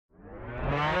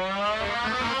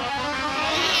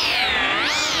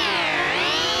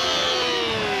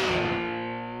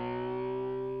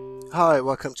Hi,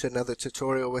 welcome to another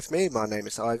tutorial with me. My name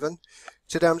is Ivan.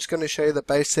 Today I'm just going to show you the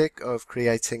basic of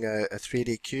creating a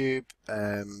 3D cube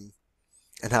and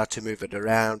how to move it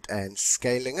around and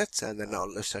scaling it, and then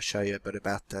I'll also show you a bit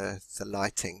about the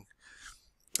lighting.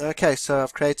 Okay, so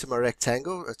I've created my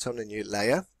rectangle. It's on a new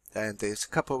layer, and there's a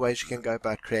couple of ways you can go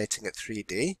about creating it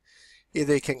 3D.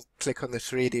 Either you can click on the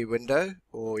 3D window,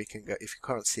 or you can go, if you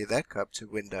can't see that, go up to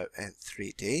Window and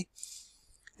 3D.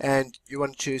 And you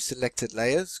want to choose selected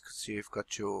layers because you've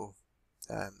got your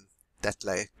that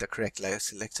layer, the correct layer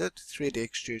selected. 3D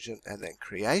extrusion and then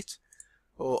create.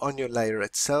 Or on your layer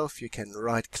itself, you can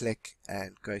right click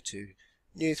and go to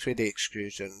new 3D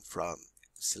extrusion from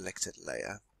selected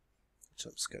layer. So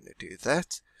I'm just going to do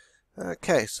that.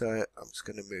 Okay, so I'm just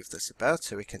going to move this about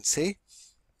so we can see.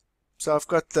 So I've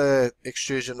got the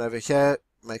extrusion over here,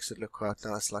 makes it look quite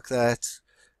nice like that.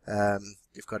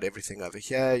 You've got everything over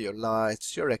here, your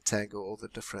lights, your rectangle, all the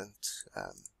different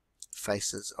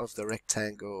faces of the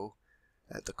rectangle,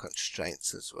 and the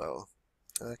constraints as well.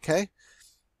 Okay,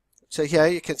 so here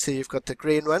you can see you've got the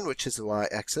green one, which is the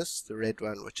y-axis, the red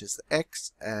one, which is the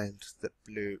x, and the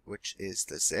blue, which is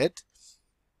the z.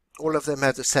 All of them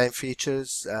have the same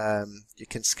features. You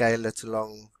can scale it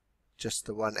along just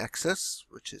the one axis,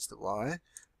 which is the y.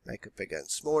 Make it bigger and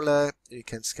smaller. You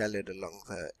can scale it along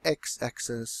the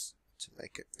x-axis to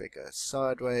make it bigger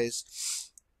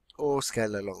sideways, or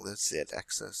scale along the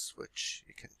z-axis, which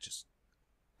you can just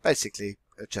basically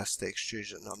adjust the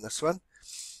extrusion on this one.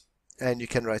 And you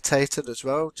can rotate it as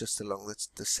well, just along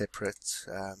the separate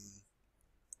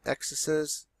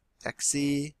axes,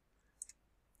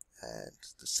 and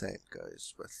the same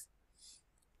goes with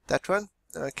that one.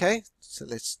 Okay, so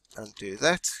let's undo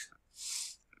that.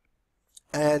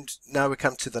 And now we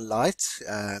come to the light.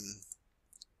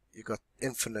 You've got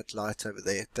infinite light over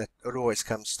there. That it always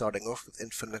comes starting off with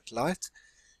infinite light.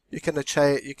 You can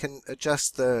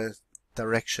adjust the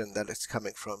direction that it's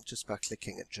coming from just by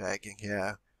clicking and dragging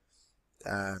here.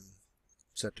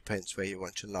 So it depends where you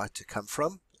want your light to come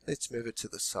from. Let's move it to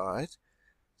the side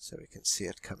so we can see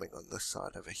it coming on this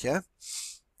side over here.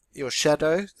 Your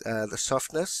shadow, the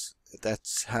softness,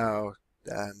 that's how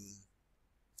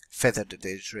feathered it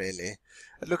is really.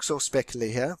 It looks all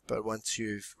speckly here, but once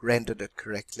you've rendered it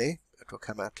correctly, it will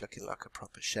come out looking like a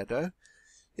proper shadow.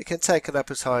 You can take it up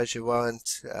as high as you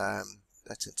want.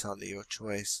 That's entirely your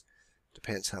choice.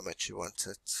 Depends how much you want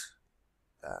it,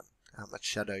 how much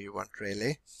shadow you want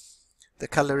really. The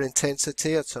color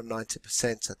intensity, it's on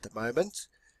 90% at the moment.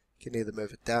 You can either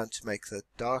move it down to make the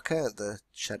darker and the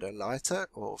shadow lighter,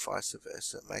 or vice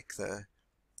versa, make the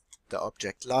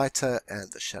object lighter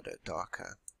and the shadow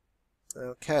darker.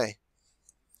 Okay.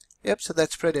 Yep, so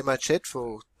that's pretty much it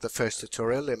for the first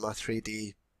tutorial in my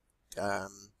 3D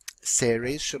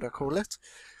series, should I call it.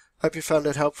 Hope you found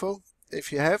it helpful.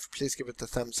 If you have, please give it a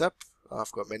thumbs up.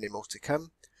 I've got many more to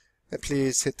come. And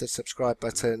please hit the subscribe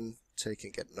button so you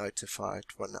can get notified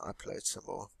when I upload some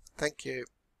more. Thank you.